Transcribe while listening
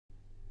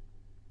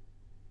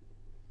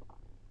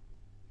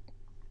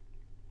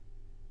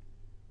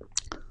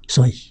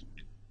所以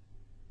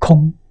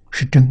空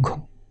是真空，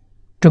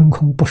真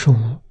空不是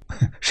无，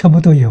什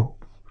么都有，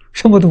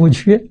什么都不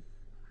缺。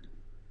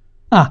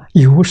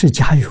有是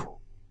假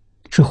有，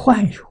是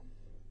幻有，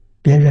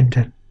别认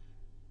真。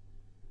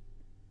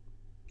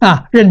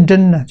认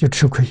真呢就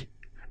吃亏，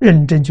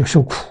认真就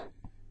受苦。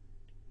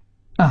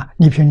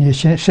你譬如你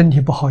身体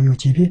不好有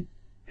疾病，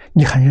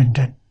你很认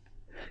真，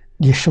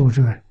你受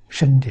这个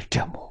身的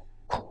折磨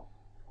苦。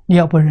你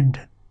要不认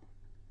真，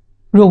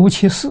若无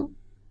其事，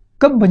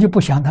根本就不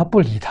想它，不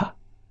理它，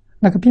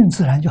那个病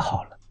自然就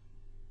好了，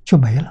就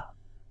没了。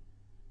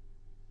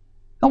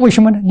那为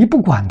什么呢？你不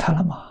管它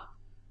了嘛。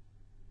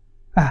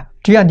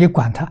只要你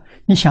管它，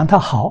你想它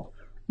好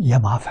也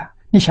麻烦，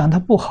你想它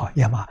不好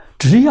也麻烦，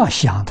只要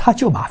想它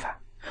就麻烦，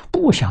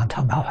不想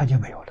它麻烦就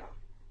没有了。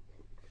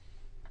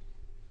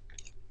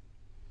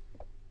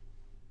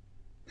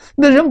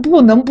那人不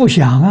能不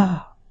想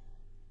啊。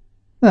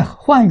那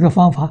换一个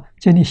方法，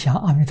叫你想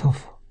阿弥陀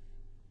佛。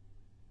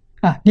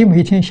你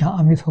每天想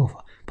阿弥陀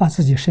佛，把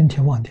自己身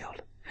体忘掉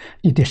了，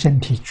你的身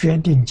体决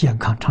定健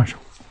康长寿。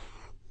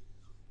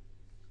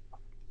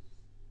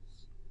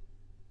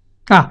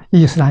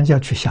伊斯兰教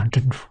去想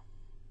真主，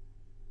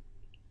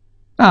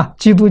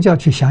基督教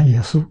去想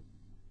耶稣，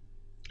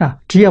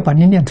只要把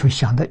你念头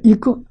想的一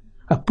个，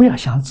不要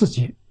想自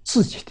己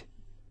的，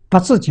把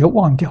自己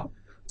忘掉，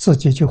自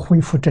己就恢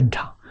复正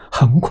常，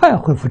很快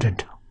恢复正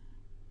常。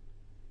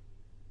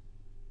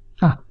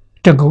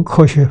这个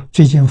科学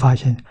最近发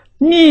现，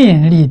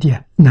念力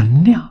的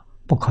能量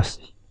不可思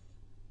议。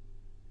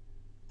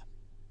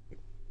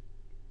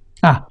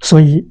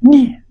所以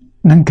念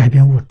能改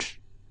变物质。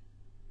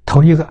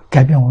头一个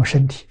改变我们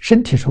身体，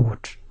身体是物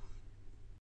质，